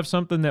 if I have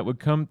something that would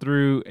come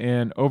through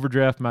and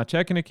overdraft my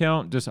checking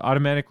account, just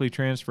automatically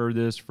transfer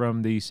this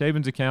from the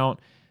savings account.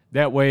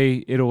 That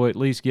way it'll at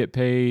least get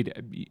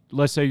paid.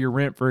 Let's say your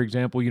rent, for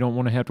example, you don't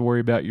want to have to worry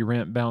about your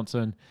rent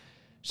bouncing.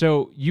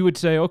 So you would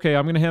say, okay,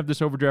 I'm going to have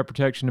this overdraft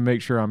protection to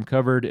make sure I'm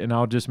covered, and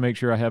I'll just make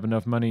sure I have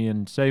enough money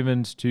in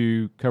savings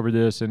to cover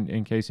this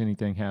in case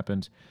anything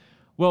happens.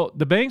 Well,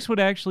 the banks would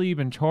actually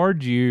even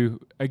charge you,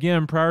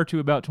 again, prior to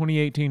about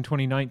 2018,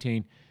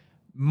 2019,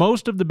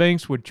 most of the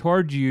banks would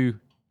charge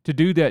you to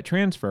do that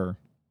transfer.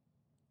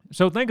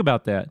 So think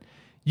about that.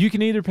 You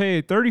can either pay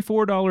a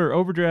 $34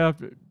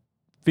 overdraft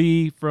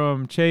fee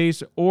from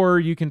Chase, or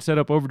you can set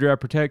up overdraft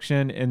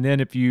protection, and then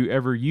if you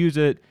ever use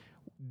it,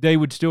 they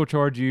would still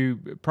charge you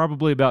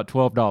probably about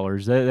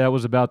 $12. That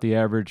was about the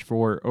average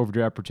for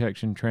overdraft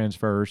protection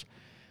transfers,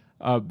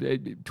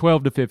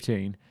 12 to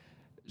 15.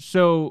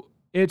 So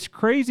it's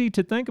crazy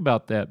to think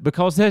about that,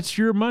 because that's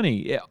your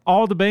money.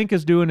 All the bank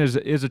is doing is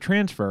a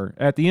transfer.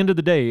 At the end of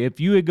the day,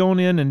 if you had gone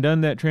in and done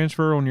that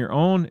transfer on your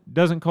own, it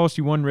doesn't cost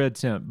you 1 red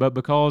cent. But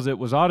because it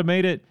was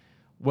automated,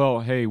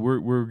 well, hey,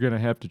 we're going to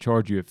have to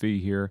charge you a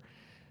fee here.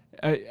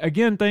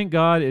 Again, thank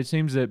God, it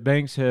seems that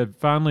banks have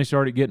finally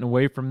started getting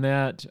away from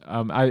that.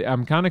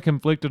 I'm kind of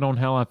conflicted on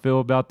how I feel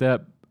about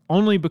that,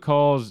 only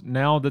because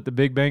now that the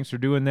big banks are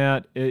doing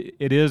that,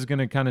 it is going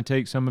to kind of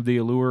take some of the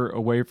allure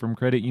away from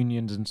credit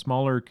unions and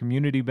smaller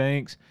community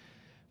banks.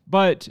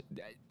 But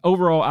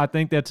overall, I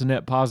think that's a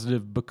net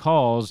positive,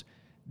 because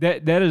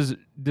that is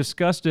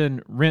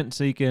disgusting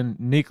rent-seeking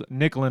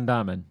nickel and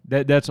diamond.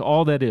 That's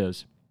all that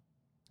is.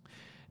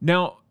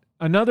 Now,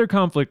 another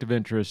conflict of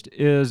interest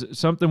is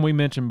something we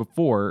mentioned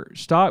before: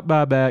 stock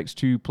buybacks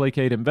to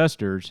placate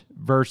investors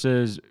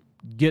versus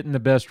getting the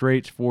best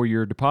rates for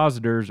your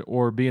depositors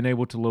or being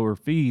able to lower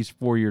fees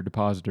for your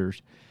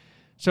depositors.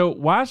 So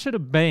why should a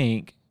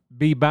bank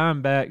be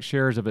buying back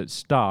shares of its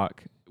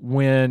stock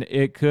when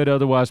it could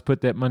otherwise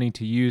put that money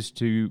to use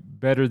to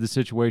better the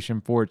situation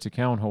for its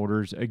account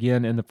holders,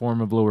 again, in the form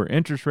of lower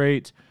interest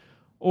rates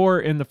or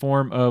in the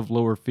form of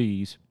lower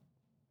fees?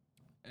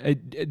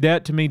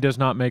 That to me does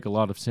not make a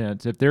lot of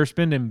sense. If they're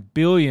spending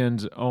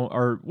billions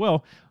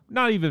on,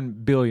 not even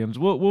billions,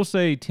 we'll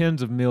say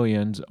tens of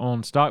millions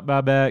on stock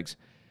buybacks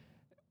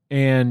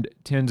and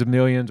tens of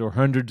millions or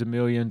hundreds of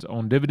millions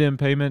on dividend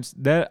payments,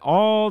 that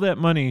all that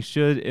money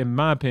should, in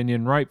my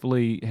opinion,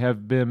 rightfully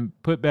have been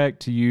put back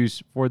to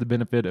use for the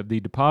benefit of the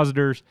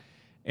depositors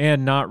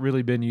and not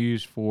really been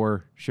used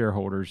for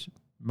shareholders,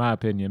 my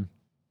opinion.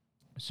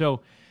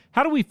 So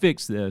how do we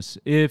fix this?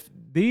 If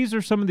these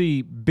are some of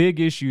the big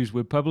issues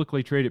with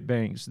publicly traded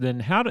banks,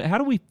 then how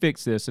do we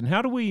fix this? And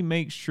how do we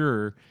make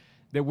sure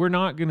that we're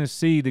not going to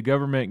see the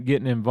government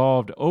getting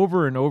involved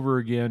over and over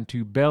again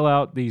to bail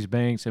out these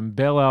banks and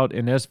bail out,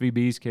 in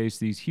SVB's case,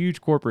 these huge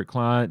corporate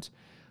clients?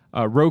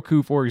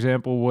 Roku, for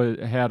example,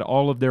 had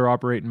all of their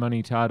operating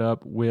money tied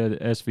up with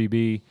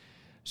SVB.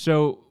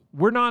 So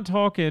we're not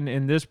talking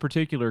in this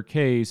particular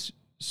case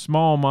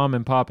small mom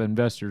and pop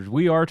investors.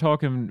 We are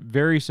talking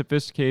very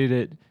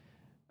sophisticated,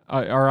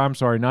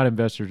 not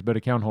investors, but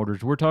account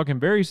holders. We're talking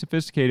very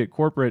sophisticated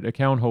corporate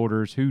account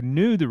holders who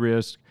knew the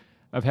risk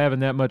of having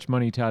that much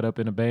money tied up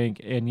in a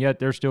bank, and yet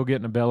they're still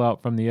getting a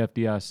bailout from the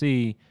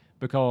FDIC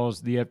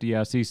because the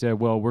FDIC said,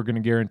 well, we're going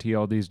to guarantee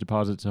all these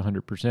deposits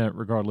 100%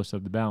 regardless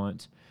of the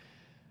balance.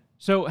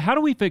 So how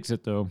do we fix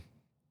it, though?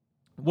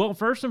 Well,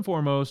 first and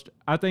foremost,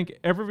 I think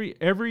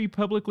every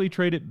publicly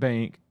traded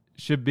bank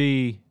should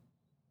be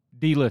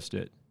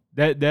delisted.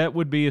 That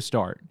would be a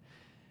start.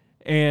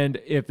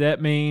 And if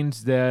that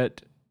means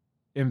that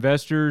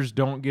investors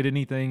don't get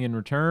anything in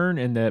return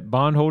and that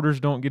bondholders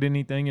don't get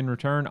anything in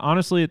return,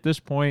 honestly, at this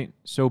point,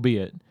 so be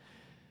it.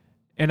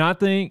 And I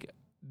think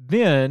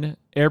then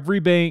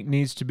every bank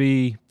needs to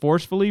be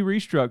forcefully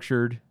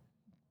restructured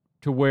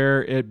to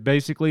where it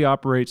basically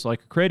operates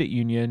like a credit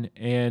union,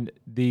 and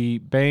the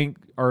bank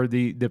or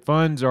the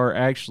funds are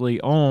actually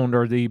owned,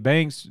 or the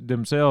banks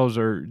themselves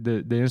or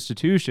the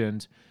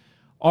institutions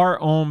are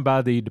owned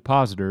by the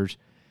depositors.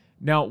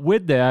 Now,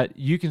 with that,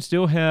 you can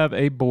still have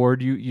a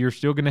board. You're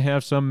still going to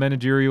have some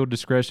managerial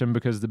discretion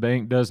because the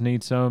bank does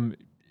need some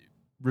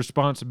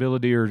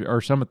responsibility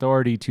or some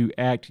authority to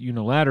act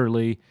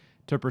unilaterally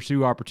to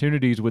pursue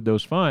opportunities with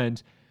those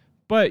funds,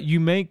 but you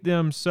make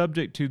them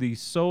subject to the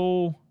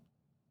sole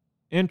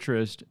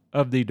interest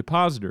of the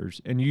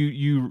depositors, and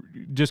you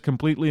just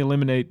completely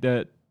eliminate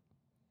that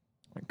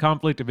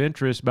conflict of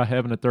interest by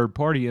having a third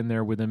party in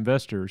there with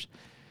investors.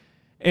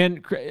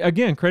 And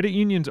again, credit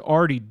unions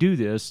already do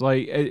this.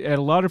 Like at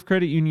a lot of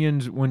credit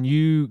unions, when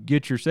you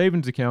get your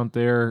savings account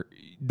there,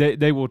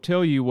 they will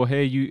tell you, well,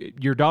 hey,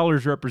 your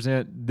dollars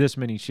represent this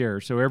many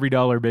shares. So every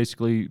dollar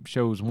basically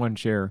shows one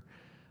share.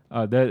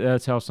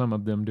 That's how some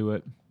of them do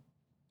it.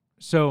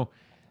 So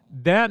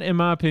that, in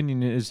my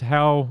opinion, is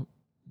how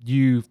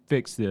you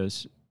fix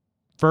this.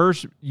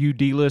 First, you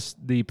delist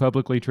the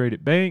publicly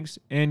traded banks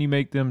and you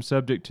make them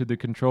subject to the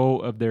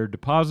control of their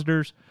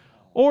depositors.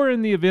 Or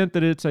in the event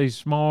that it's a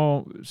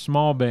small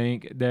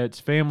bank that's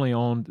family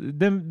owned,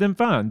 then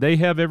fine. They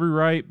have every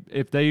right,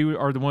 if they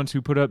are the ones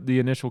who put up the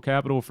initial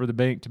capital for the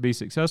bank to be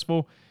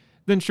successful,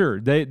 then sure,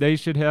 they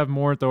should have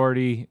more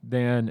authority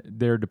than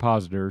their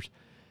depositors.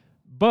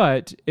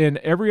 But in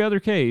every other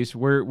case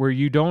where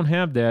you don't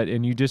have that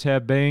and you just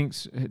have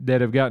banks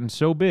that have gotten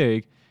so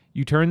big,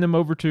 you turn them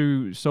over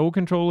to sole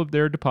control of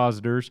their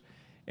depositors,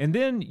 and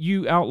then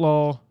you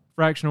outlaw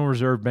fractional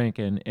reserve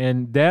banking,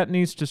 and that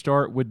needs to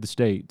start with the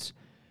states.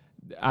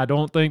 I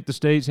don't think the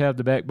states have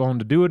the backbone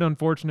to do it,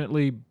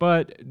 unfortunately,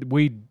 but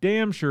we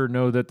damn sure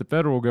know that the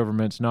federal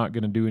government's not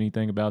going to do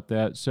anything about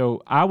that.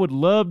 So I would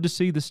love to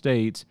see the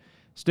states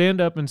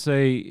stand up and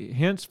say,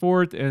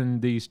 henceforth in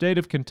the state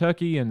of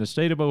Kentucky and the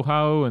state of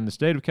Ohio and the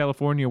state of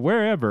California,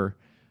 wherever,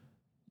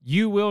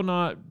 you will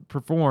not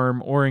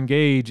perform or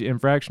engage in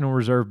fractional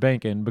reserve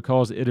banking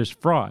because it is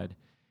fraud.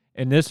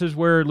 And this is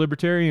where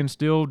libertarians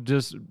still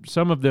just,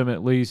 some of them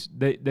at least,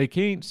 they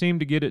can't seem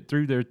to get it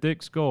through their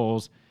thick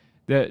skulls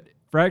that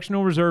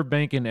fractional reserve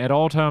banking at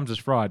all times is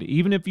fraud.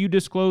 Even if you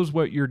disclose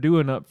what you're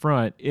doing up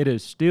front, it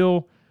is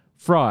still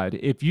fraud.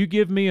 If you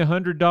give me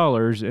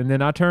 $100 and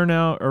then I turn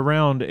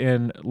around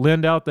and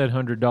lend out that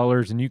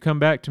 $100 and you come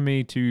back to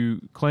me to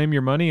claim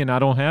your money and I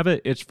don't have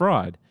it, it's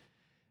fraud.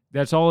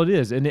 That's all it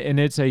is. And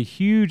it's a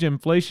huge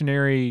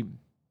inflationary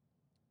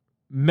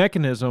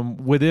mechanism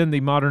within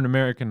the modern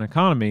American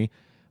economy,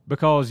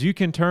 because you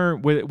can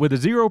turn with a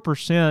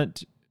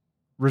 0%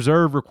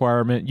 reserve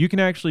requirement, you can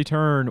actually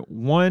turn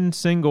one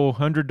single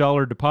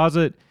 $100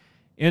 deposit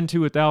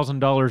into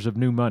 $1,000 of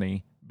new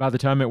money by the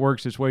time it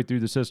works its way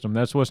through the system.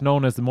 That's what's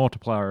known as the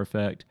multiplier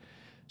effect.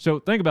 So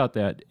think about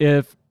that.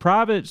 If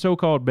private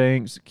so-called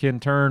banks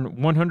can turn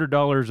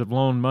 $100 of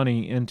loan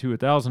money into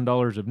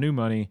 $1,000 of new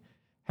money,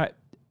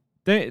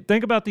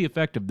 think about the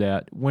effect of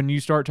that when you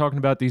start talking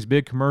about these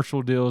big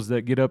commercial deals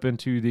that get up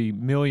into the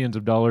millions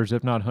of dollars,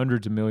 if not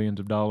hundreds of millions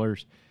of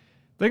dollars.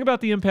 Think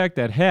about the impact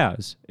that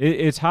has.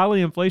 It's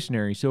highly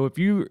inflationary. So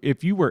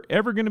if you were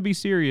ever going to be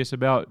serious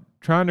about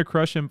trying to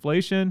crush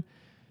inflation,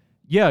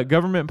 yeah,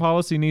 government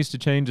policy needs to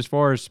change as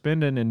far as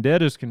spending and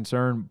debt is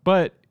concerned,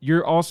 but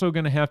you're also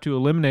going to have to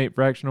eliminate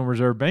fractional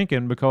reserve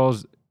banking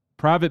because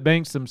private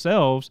banks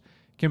themselves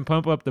can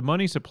pump up the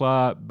money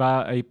supply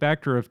by a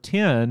factor of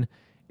 10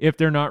 if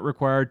they're not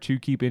required to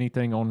keep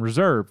anything on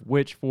reserve,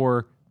 which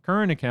for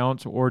current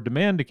accounts or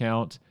demand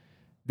accounts,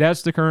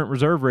 that's the current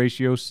reserve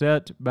ratio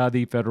set by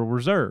the Federal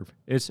Reserve.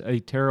 It's a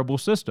terrible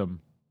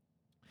system.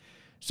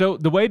 So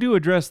the way to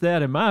address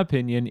that, in my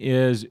opinion,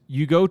 is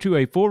you go to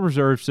a full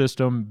reserve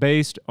system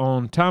based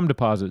on time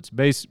deposits,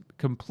 based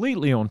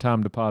completely on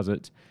time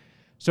deposits.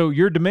 So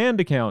your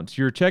demand accounts,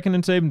 your checking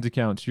and savings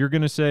accounts, you're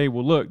going to say,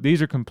 well, look,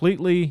 these are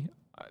completely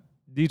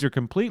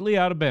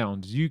out of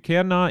bounds. You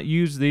cannot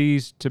use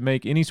these to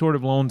make any sort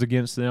of loans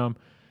against them.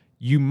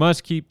 You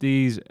must keep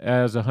these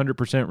as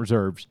 100%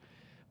 reserves.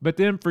 But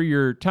then for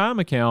your time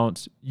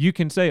accounts, you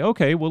can say,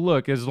 okay, well,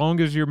 look, as long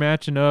as you're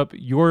matching up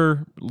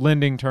your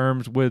lending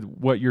terms with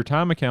what your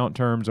time account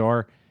terms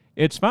are,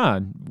 it's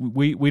fine.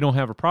 We don't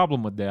have a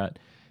problem with that.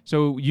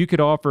 So you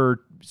could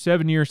offer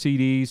 7-year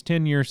CDs,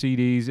 10-year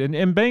CDs,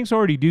 and banks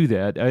already do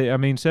that. I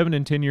mean, 7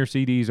 and 10-year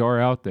CDs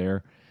are out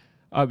there.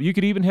 You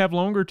could even have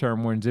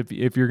longer-term ones if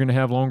you're going to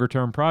have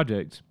longer-term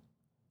projects.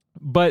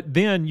 But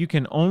then you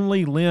can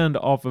only lend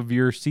off of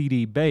your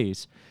CD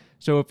base.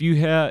 So if you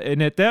have,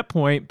 and at that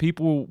point,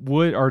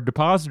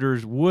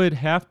 depositors would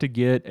have to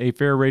get a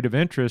fair rate of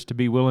interest to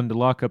be willing to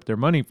lock up their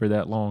money for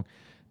that long.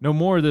 No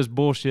more of this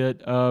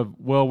bullshit of,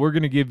 well, we're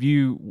going to give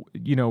you,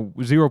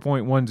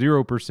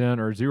 0.10%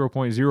 or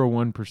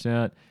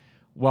 0.01%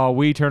 while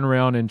we turn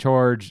around and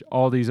charge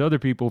all these other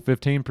people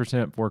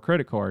 15% for a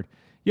credit card.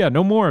 Yeah,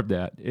 no more of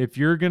that. If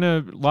you're going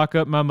to lock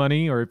up my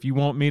money, or if you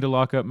want me to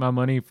lock up my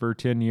money for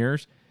 10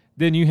 years,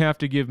 then you have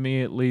to give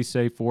me at least,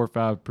 say, 4 or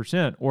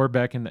 5%, or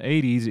back in the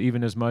 80s,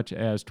 even as much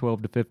as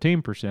 12 to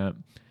 15%.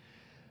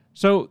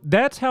 So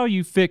that's how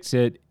you fix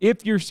it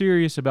if you're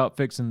serious about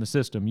fixing the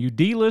system. You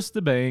delist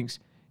the banks.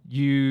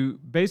 You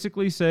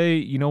basically say,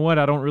 you know what,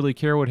 I don't really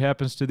care what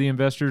happens to the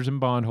investors and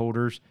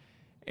bondholders,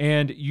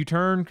 and you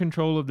turn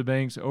control of the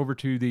banks over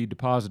to the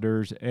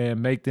depositors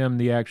and make them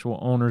the actual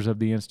owners of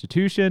the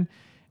institution.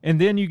 And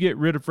then you get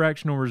rid of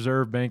fractional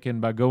reserve banking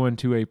by going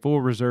to a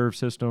full reserve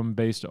system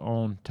based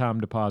on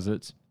time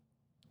deposits.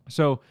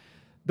 So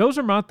those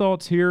are my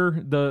thoughts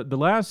here. The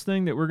last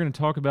thing that we're going to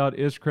talk about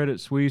is Credit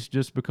Suisse,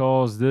 just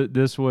because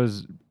this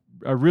was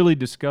a really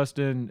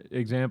disgusting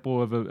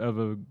example of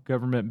a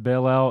government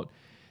bailout.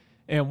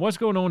 And what's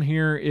going on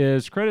here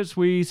is Credit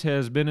Suisse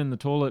has been in the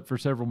toilet for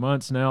several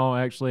months now.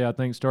 Actually, I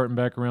think starting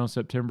back around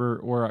September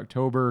or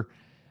October,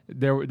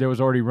 there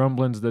was already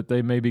rumblings that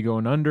they may be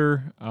going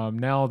under.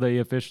 Now they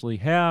officially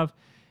have.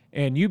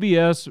 And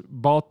UBS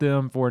bought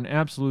them for an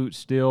absolute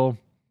steal.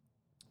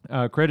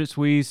 Credit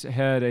Suisse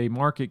had a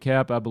market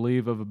cap, I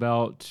believe, of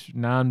about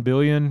 $9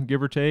 billion,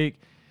 give or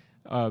take,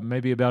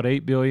 maybe about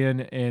 $8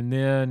 billion. And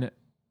then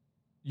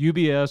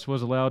UBS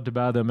was allowed to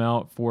buy them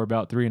out for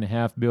about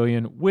 $3.5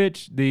 billion,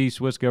 which the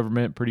Swiss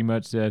government pretty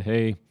much said,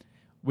 hey,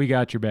 we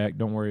got your back,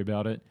 don't worry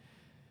about it.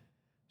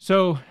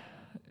 So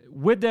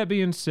with that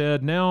being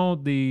said, now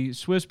the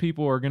Swiss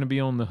people are going to be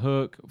on the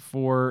hook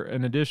for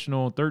an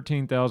additional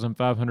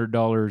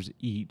 $13,500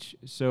 each.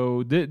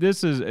 So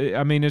this is,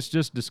 I mean, it's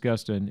just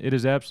disgusting. It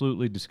is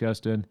absolutely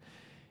disgusting.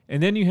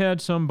 And then you had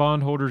some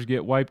bondholders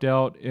get wiped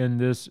out in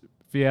this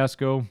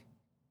fiasco.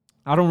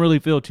 I don't really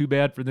feel too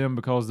bad for them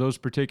because those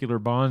particular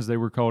bonds, they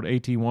were called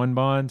AT1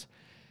 bonds.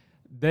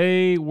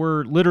 They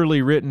were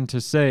literally written to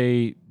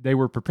say they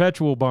were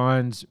perpetual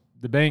bonds.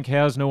 The bank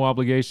has no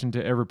obligation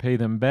to ever pay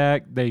them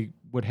back. They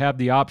would have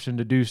the option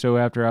to do so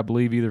after, I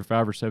believe, either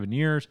 5 or 7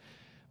 years,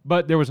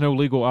 but there was no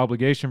legal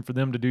obligation for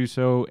them to do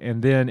so.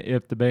 And then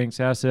if the bank's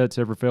assets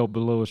ever fell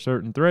below a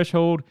certain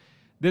threshold,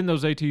 then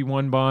those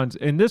AT1 bonds,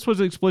 and this was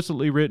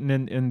explicitly written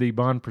in the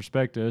bond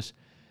prospectus,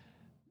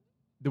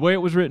 the way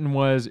it was written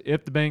was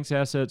if the bank's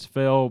assets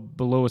fell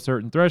below a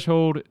certain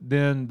threshold,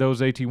 then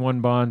those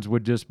AT1 bonds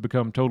would just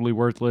become totally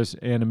worthless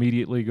and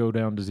immediately go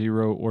down to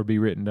zero or be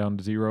written down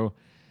to zero.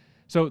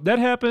 So that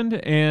happened,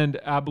 and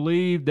I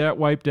believe that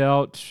wiped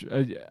out,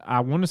 I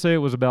want to say it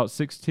was about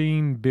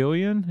 $16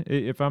 billion,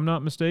 if I'm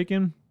not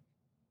mistaken,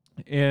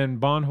 in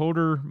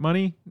bondholder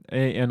money,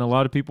 and a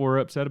lot of people were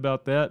upset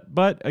about that.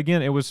 But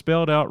again, it was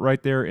spelled out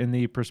right there in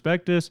the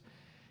prospectus.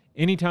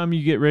 Anytime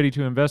you get ready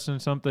to invest in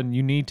something,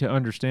 you need to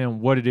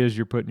understand what it is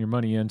you're putting your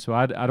money in. So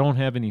I don't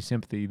have any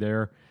sympathy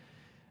there.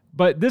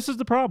 But this is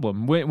the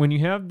problem. When you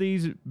have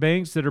these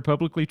banks that are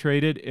publicly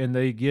traded and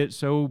they get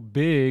so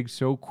big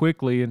so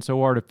quickly and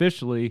so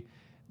artificially,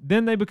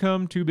 then they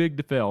become too big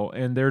to fail,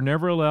 and they're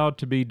never allowed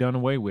to be done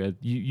away with.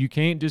 You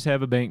can't just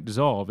have a bank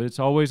dissolve. It's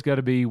always got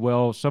to be,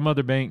 well, some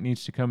other bank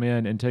needs to come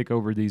in and take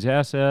over these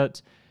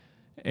assets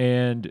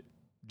and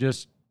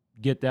just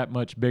get that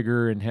much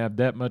bigger and have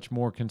that much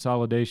more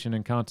consolidation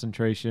and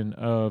concentration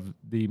of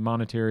the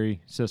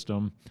monetary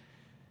system.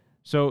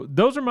 So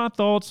those are my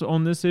thoughts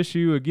on this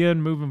issue.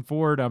 Again, moving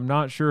forward, I'm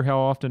not sure how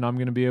often I'm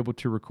going to be able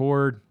to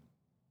record,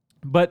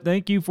 but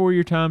thank you for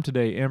your time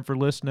today and for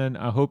listening.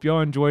 I hope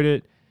y'all enjoyed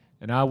it,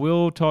 and I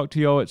will talk to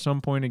y'all at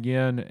some point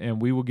again, and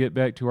we will get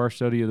back to our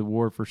study of the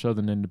War for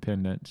Southern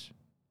Independence.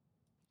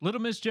 Little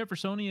Miss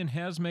Jeffersonian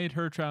has made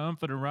her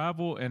triumphant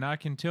arrival, and I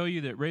can tell you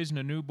that raising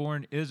a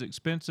newborn is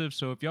expensive,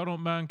 so if y'all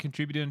don't mind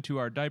contributing to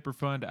our diaper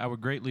fund, I would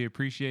greatly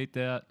appreciate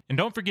that. And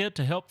don't forget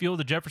to help fuel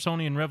the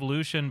Jeffersonian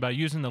Revolution by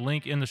using the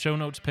link in the show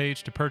notes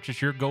page to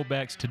purchase your go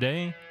backs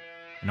today.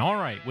 And all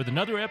right, with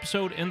another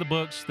episode in the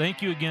books,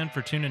 thank you again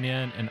for tuning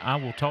in, and I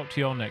will talk to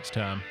y'all next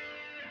time.